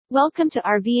Welcome to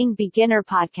RVing Beginner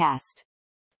Podcast.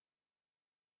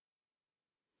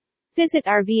 Visit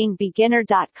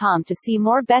RVingBeginner.com to see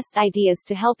more best ideas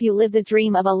to help you live the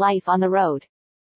dream of a life on the road.